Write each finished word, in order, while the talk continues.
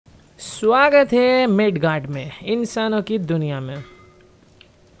स्वागत है मिडगार्ड में, इंसानों की दुनिया में।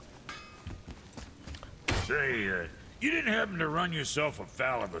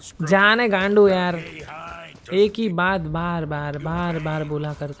 जाने गांडू यार, एक ही बात बार बार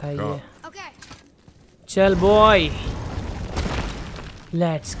बोला करता है ये। चल बॉय,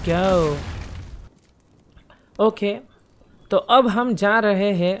 लेट्स गो। ओके, तो अब हम जा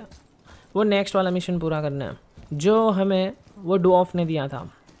रहे हैं वो नेक्स्ट वाला मिशन पूरा करना जो हमें वो डॉफ ने दिया था।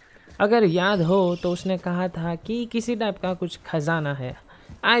 अगर याद हो तो उसने कहा था कि किसी टाइप का कुछ खजाना है,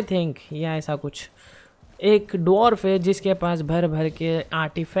 आई थिंक, या ऐसा कुछ। एक डॉर्फ है जिसके पास भर के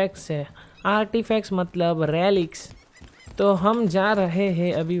आर्टिफैक्ट्स है। आर्टिफैक्ट्स मतलब रेलिक्स। तो हम जा रहे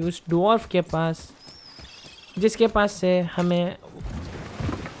हैं अभी उस डॉर्फ के पास जिसके पास से हमें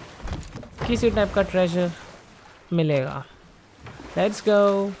किसी टाइप का ट्रेजर मिलेगा। Let's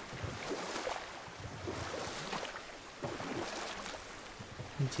go.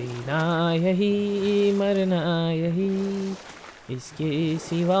 जीना यही, मरना यही, इसके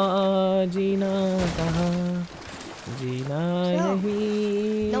सिवा जीना कहाँ, जीना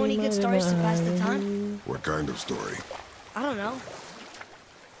यही। Know any good stories to pass the time? What kind of story? I don't know.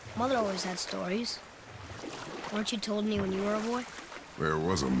 Mother always had stories. Weren't you told me when you were a boy? There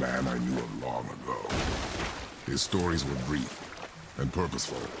was a man I knew of long ago. His stories were brief and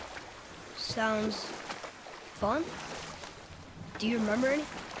purposeful. Sounds fun. Do you remember any?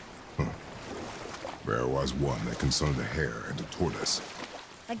 There was one that concerned a hare and a tortoise.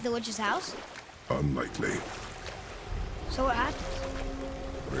 Like the witch's house? Unlikely. So what happens?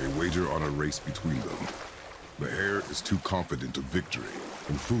 They wager on a race between them. The hare is too confident of victory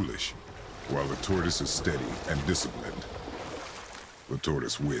and foolish, while the tortoise is steady and disciplined. The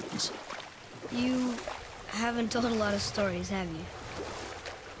tortoise wins. You haven't told a lot of stories, have you?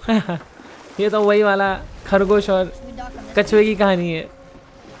 ये तो वही वाला खरगोश और कछुए की कहानी है।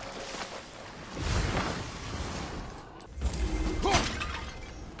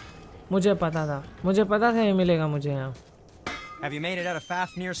 मुझे पता था ये मिलेगा मुझे यहाँ। Have you made it out of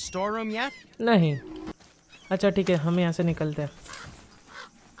Fafnir's storeroom yet? नहीं। अच्छा ठीक है, हम यहाँ से निकलते हैं।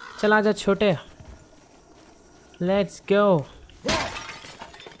 चल आजा छोटे। Let's go.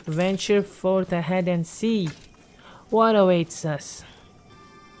 Venture forth ahead and see what awaits us.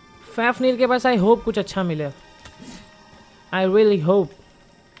 फैफनीर के पास आई होप कुछ अच्छा मिले। I really hope.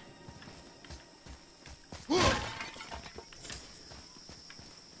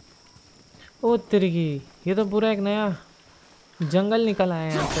 ओ तिरगी, ये तो पूरा एक नया जंगल निकल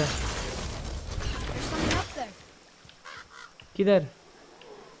आया यहाँ से। किधर?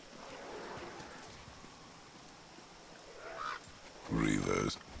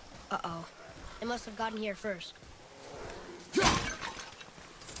 Reavers. Uh-oh. They must have gotten here first.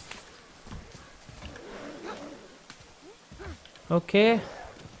 Okay.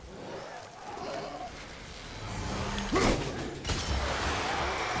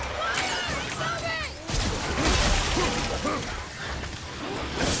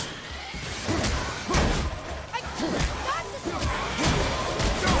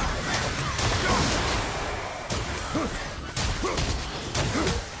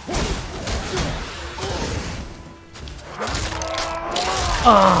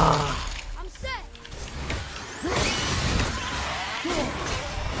 I'm set.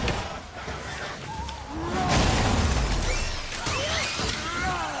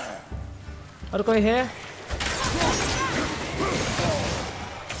 और कोई है?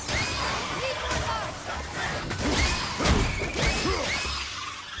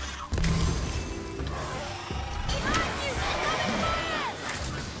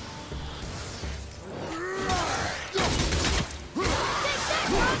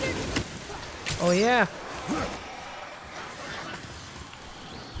 Oh yeah.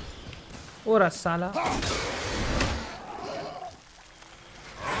 और साला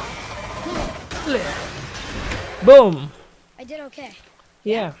boom. I did okay.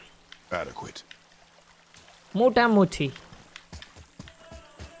 Yeah. Adequate. मोटा मोटी।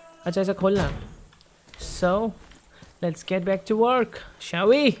 अच्छा ऐसा खोलना। So let's get back to work, shall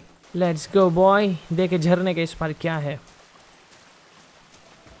we? Let's go boy। देखे झरने के इस पार क्या है।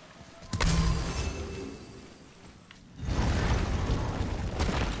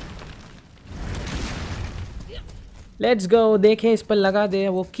 Let's go. देखे इस पर लगा दे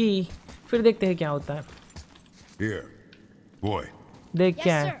वो की, फिर देखते हैं क्या होता है। Here, boy. देख Yes,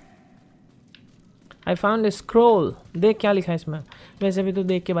 क्या है। sir. I found a scroll। देख क्या लिखा है इसमें। वैसे भी तो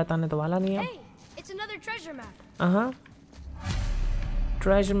देख के बताने तो वाला नहीं है। Hey, it's another treasure map. हाँ,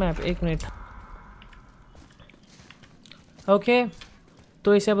 ट्रेजर मैप। एक मिनट। ओके,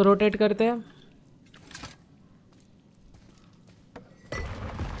 तो इसे अब रोटेट करते हैं।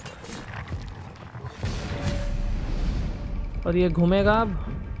 और ये घूमेगा अब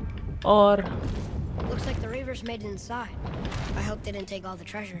और Looks like the Reavers made it inside. I hope they didn't take all the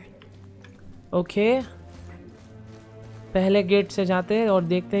treasure. Okay पहले गेट से जाते हैं और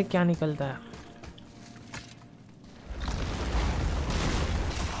देखते हैं क्या निकलता है।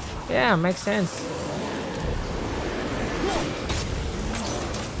 Yeah, makes sense.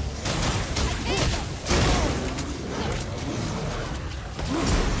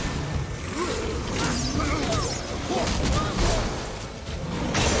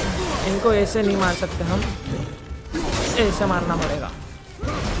 इनको ऐसे नहीं मार सकते हम, ऐसे मारना पड़ेगा।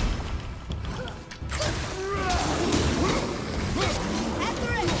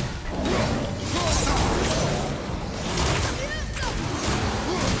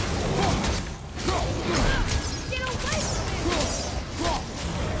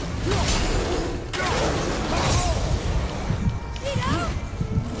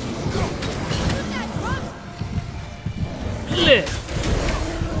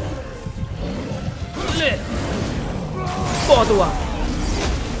 बहुत हुआ।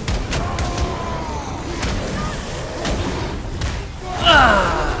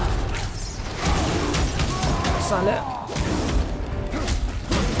 साले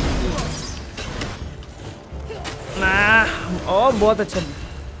ओ बहुत अच्छा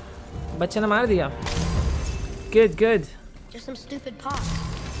बच्चे ने मार दिया। Good, good. Just some stupid pots.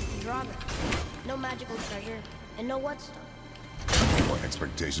 Drama. No magical treasure and no what stuff.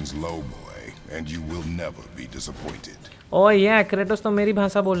 Expectations low, boy, and you will never be disappointed. ओ ये क्रेटोस तो मेरी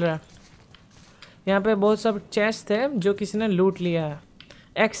भाषा बोल रहा है। यहाँ पे बहुत सब चेस्ट थे जो किसी ने लूट लिया है,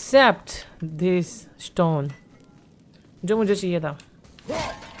 एक्सेप्ट दिस स्टोन जो मुझे चाहिए था।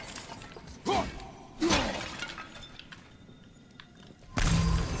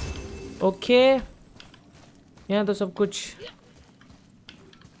 ओके यहाँ तो सब कुछ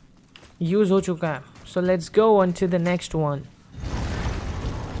यूज हो चुका है, so let's go on to the next one.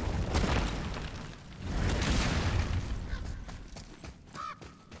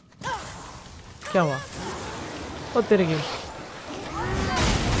 क्या हुआ? ओ तेरे की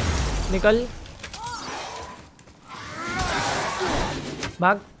निकल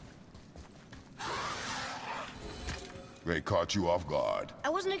भाग। They caught you off guard. I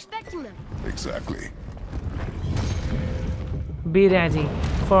wasn't expecting them. Exactly. Be ready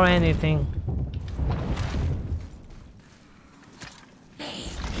for anything.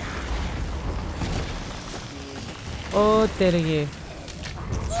 ओ तेरे की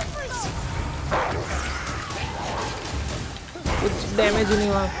कुछ डैमेज ही नहीं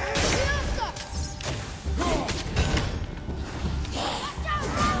हुआ।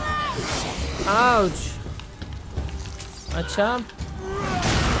 आउच। अच्छा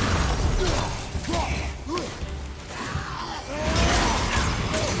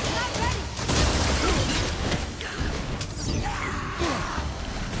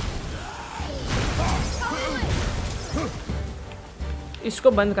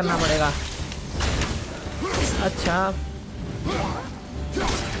इसको बंद करना पड़ेगा। अच्छा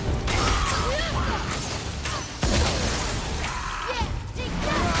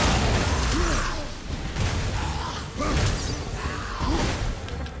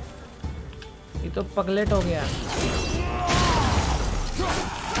ये तो पगलेट हो गया।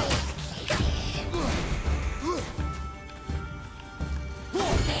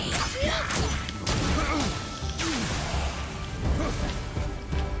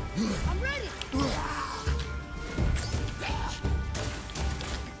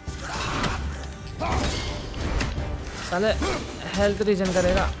 साले हेल्थ रीजन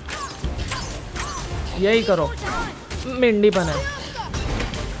करेगा, यही करो मिंडीपन है।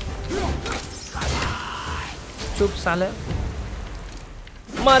 चुप साले,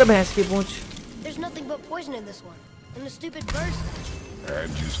 मार भैंस की पूंछ। There's nothing but poison in this one, and the stupid birds.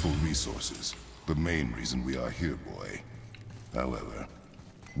 And useful resources. The main reason we are here, boy. However,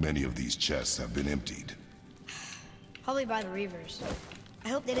 many of these chests have been emptied. Probably by the Reavers. I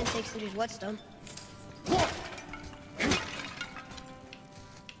hope they didn't take Cinder's whetstone.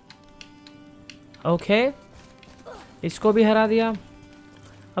 Okay इसको भी हरा दिया।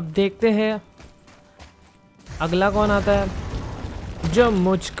 अब देखते हैं अगला कौन आता है जो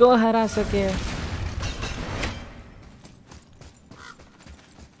मुझको हरा सके।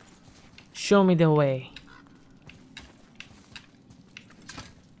 Show me the way.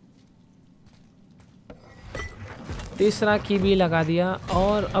 तीसरा की भी लगा दिया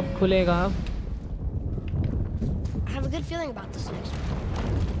और अब खुलेगा। I have a good feeling about this next one.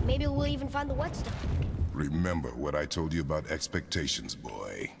 Maybe we'll even find the whetstone. Remember what I told you about expectations,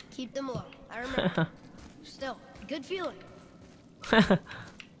 boy. Keep them low. I remember. Still, good feeling.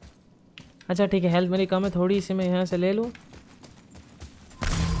 अच्छा ठीक है, health मेरी कम है थोड़ी, इसे मैं यहाँ से ले लूँ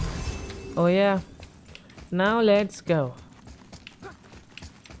Oh yeah. Now let's go.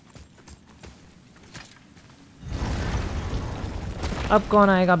 अब कौन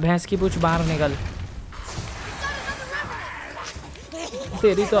आएगा? भैंस की पूछ बाहर निकल।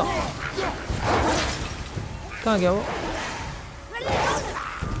 तेरी तो कहाँ गया वो?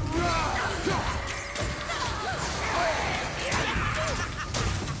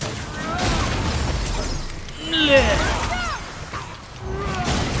 ले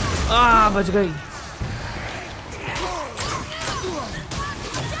बच गई।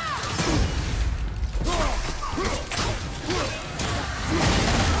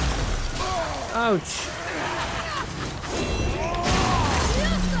 आउच।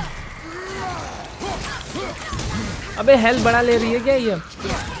 अबे हेल्थ बढ़ा ले रही है क्या ये?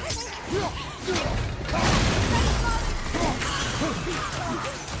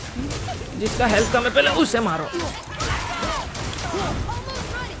 जिसका हेल्थ कम है पहले उसे मारो।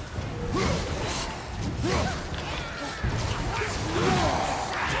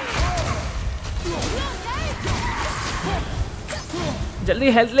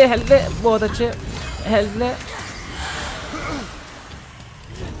 जल्दी हेल्थ ले, हेल्थ ले। बहुत अच्छे, हेल्थ ले।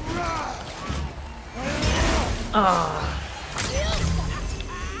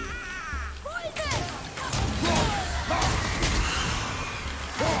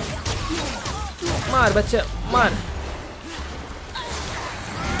 मार बच्चे मार।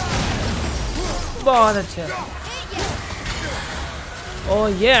 बहुत अच्छे। ओह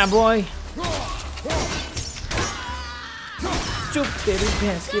ये बॉय। चुप तेरी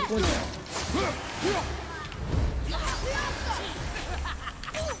भैंस की पूंछ।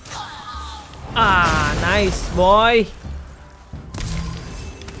 Nice boy.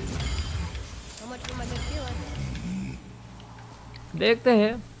 देखते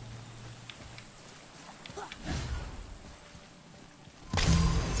हैं।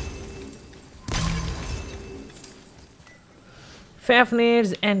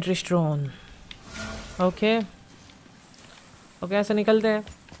 Fafnir's entry stone. Okay okay, ऐसे निकलते हैं।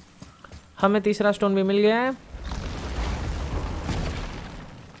 हमें तीसरा स्टोन भी मिल गया है।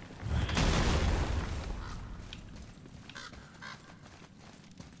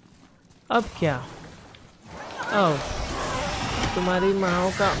 अब क्या? ओह तुम्हारी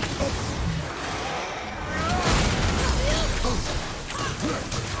माँ का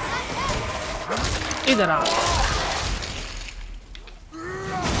इधर आ।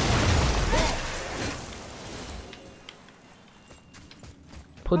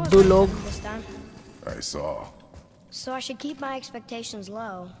 फुद्दू लोग। I saw. So I should keep my expectations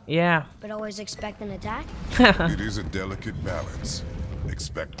low. Yeah. But always expect an attack? It is a delicate balance.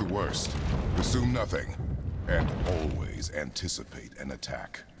 Expect the worst, assume nothing, and always anticipate an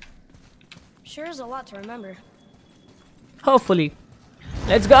attack. Sure is a lot to remember. Hopefully.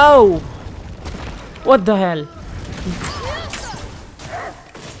 Let's go! What the hell?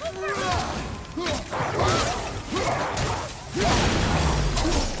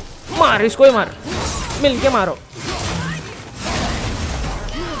 मार इसको ही मार। मिलके मारो।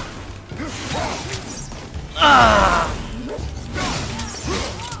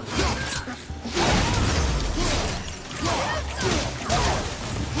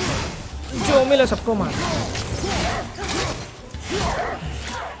 जो मिले सबको मार।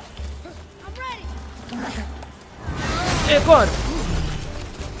 एक और।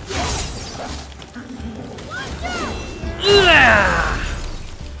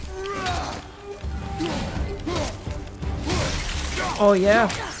 Oh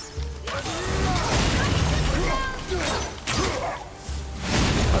yeah.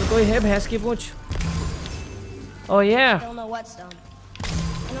 और कोई है भैंस की पूंछ? Oh yeah. Don't know what stone.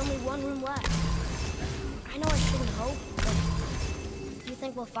 And only one room left. I know I shouldn't hope, but you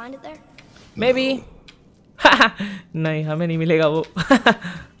think we'll find it there? Maybe. नहीं हमें नहीं मिलेगा वो।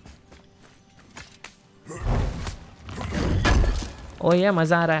 Oh yeah,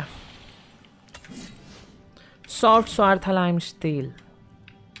 मजा आ रहा है। Soft स्वार्था lime steel.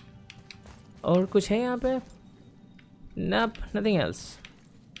 और कुछ है यहाँ पे? नप, नथिंग एल्स।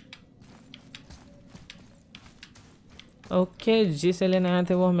 ओके, जिसे लेने आए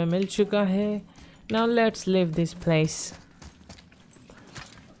थे वो हमें मिल चुका है। Now let's leave this place.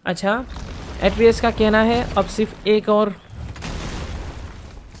 अच्छा, एट्रियस का कहना है अब सिर्फ एक और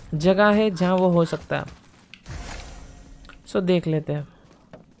जगह है जहाँ वो हो सकता है। सो देख लेते हैं।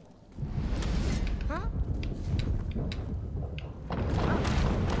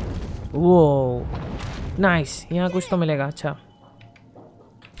 वो नाइस, यहाँ कुछ तो मिलेगा। अच्छा,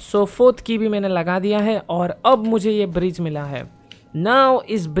 सो फोर्थ की भी मैंने लगा दिया है और अब मुझे ये ब्रिज मिला है। नाउ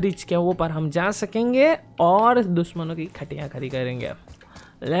इस ब्रिज के ऊपर हम जा सकेंगे और दुश्मनों की खटिया खड़ी करेंगे।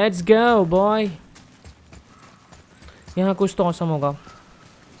 Let's go boy. यहाँ कुछ तो औसम होगा।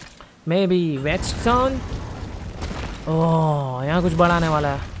 May be Wheatstone. ओह, यहाँ कुछ बड़ा आने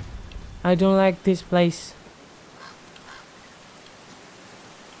वाला है। I don't like this place.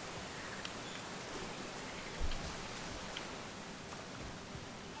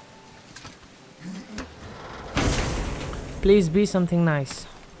 Please be something nice.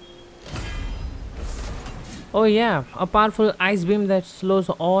 Oh yeah, a powerful ice beam that slows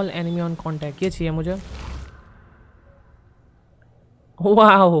all enemy on contact. ये चाहिए मुझे।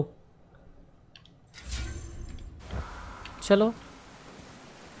 Wow. चलो।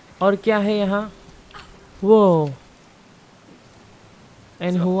 और क्या है यहाँ? Whoa.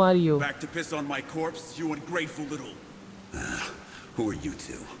 And who are you? Back to piss on my corpse, you ungrateful little. Who are you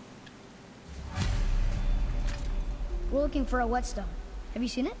two? We're looking for a whetstone. Have you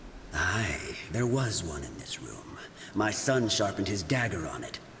seen it? Aye, there was one in this room. My son sharpened his dagger on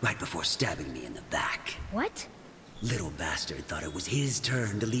it, right before stabbing me in the back. What? Little bastard thought it was his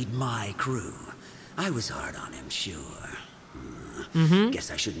turn to lead my crew. I was hard on him, sure.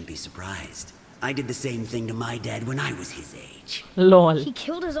 Guess I shouldn't be surprised. I did the same thing to my dad when I was his age. Lol. He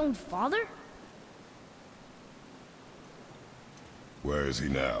killed his own father? Where is he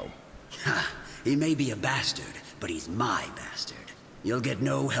now? Ha! He may be a bastard, but he's my bastard. You'll get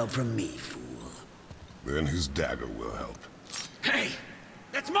no help from me, fool. Then his dagger will help. Hey!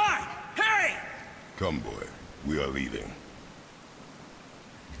 That's mine! Hey! Come, boy. We are leaving.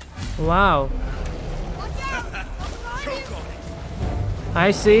 Wow.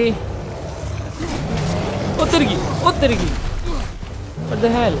 I see. उतर गई। What the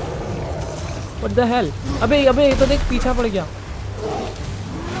hell? What the hell? अबे ये तो देख पीछा पड़ गया।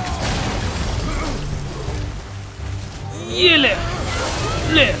 ये ले।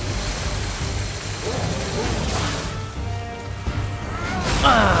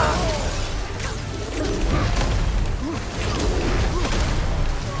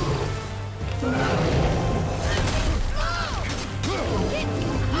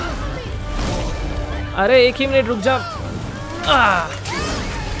 अरे एक ही मिनट रुक जा।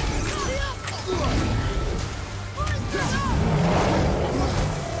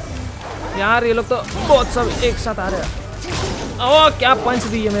 यार ये लोग तो बहुत सब एक साथ आ रहे हैं। ओ क्या पंच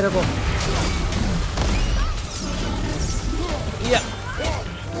दी है मेरे को। या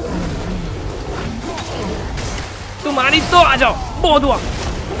तुम्हारी तो आ जाओ, बहुत हुआ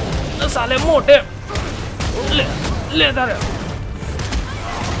साले मोटे। ले इधर।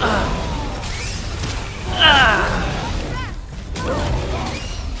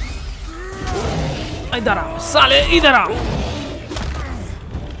 इधर आओ साले, इधर आओ।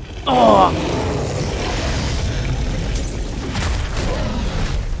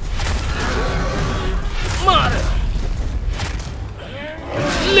 मार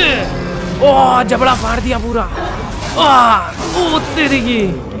ले। ओह जबड़ा फाड़ दिया पूरा। ओ तेरी की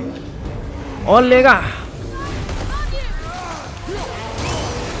और लेगा।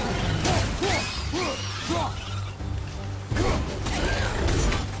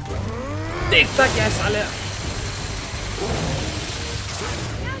 देखता क्या है साले।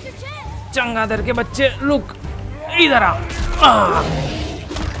 चंगादर के बच्चे रुक, इधर आ।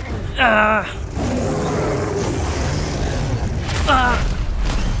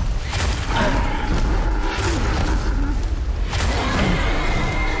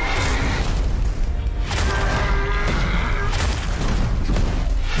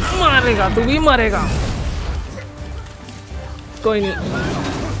 मारेगा तू भी मरेगा। कोई नहीं,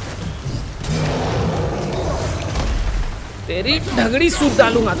 तेरी ढगड़ी सूट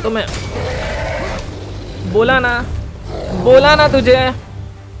डालूंगा तो मैं। बोला ना तुझे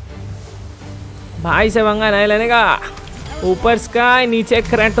भाई से पंगा नहीं लेने का। ऊपर स्काई, नीचे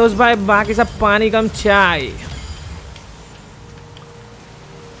क्रेटोस भाई, बाकी सब पानी कम चाय।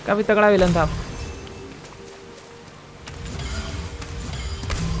 काफी तगड़ा विलन था।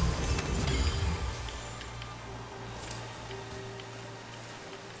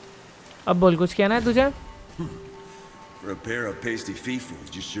 अब बोल, कुछ कहना है तुझे? For a pair of pasty fiefus,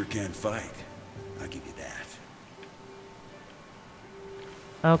 you sure can fight. I'll give you that.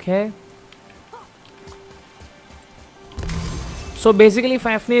 Okay. So basically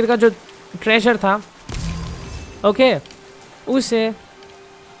फाइफनीर का जो ट्रेजर था, ओके, उसे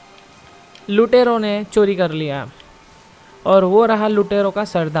लुटेरों ने चोरी कर लिया और वो रहा लुटेरों का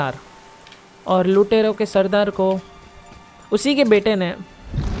सरदार। और लुटेरों के सरदार को उसी के बेटे ने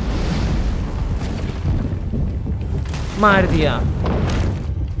मार दिया।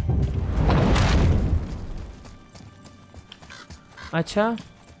 अच्छा,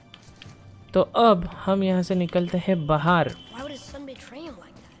 तो अब हम यहाँ से निकलते हैं बाहर। Why would his son betray him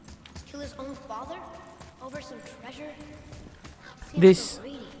like kill his own father over some treasure? This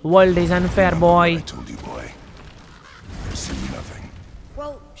world is unfair, boy. I told you, boy. I see nothing.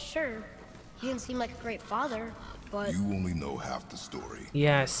 Well, sure. He didn't seem like a great father, but You only know half the story.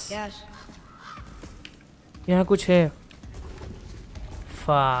 Yes. yes. यहाँ कुछ है.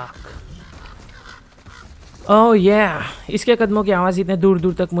 Fuck. Oh yeah. इसके कदमों की आवाज़ इतने दूर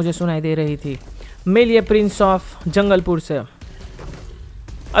दूर तक मुझे सुनाई दे रही थी. मिलिए प्रिंस ऑफ जंगलपुर से.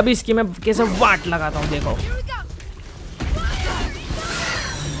 अब इसकी मैं कैसे वाट लगाता हूँ देखो.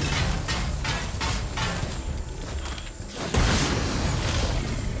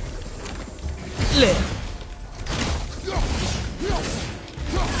 ले.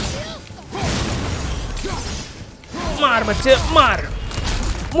 मार बच्चे मार.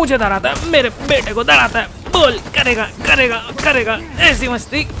 मुझे डराता है, मेरे बेटे को डराता है. बोल करेगा करेगा करेगा ऐसी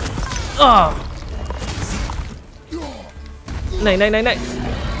मस्ती. नहीं नहीं नहीं नहीं.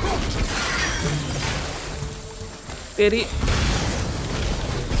 तेरी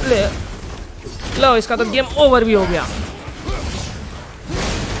ले लो. इसका तो गेम ओवर भी हो गया.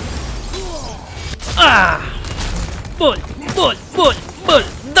 बोल बोल बोल बोल.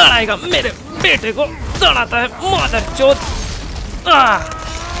 दड़ाएगा मेरे बेटे को. दड़ाता है मादर चोद.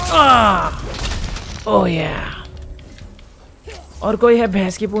 ओह या. और कोई है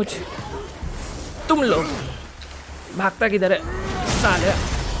भैंस की पूंछ? तुम लोग भागता किधर है साले?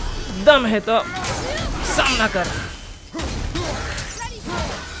 दम है तो सामना कर.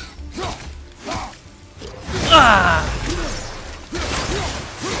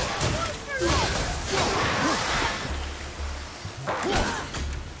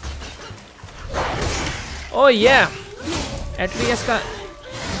 ओह या. एटलीस्ट का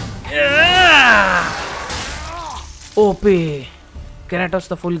ओपी. क्रेटोस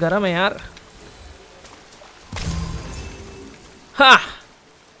तो फुल गरम है यार. हा.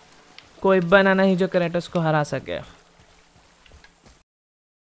 कोई बना नहीं जो क्रेटोस को हरा सके.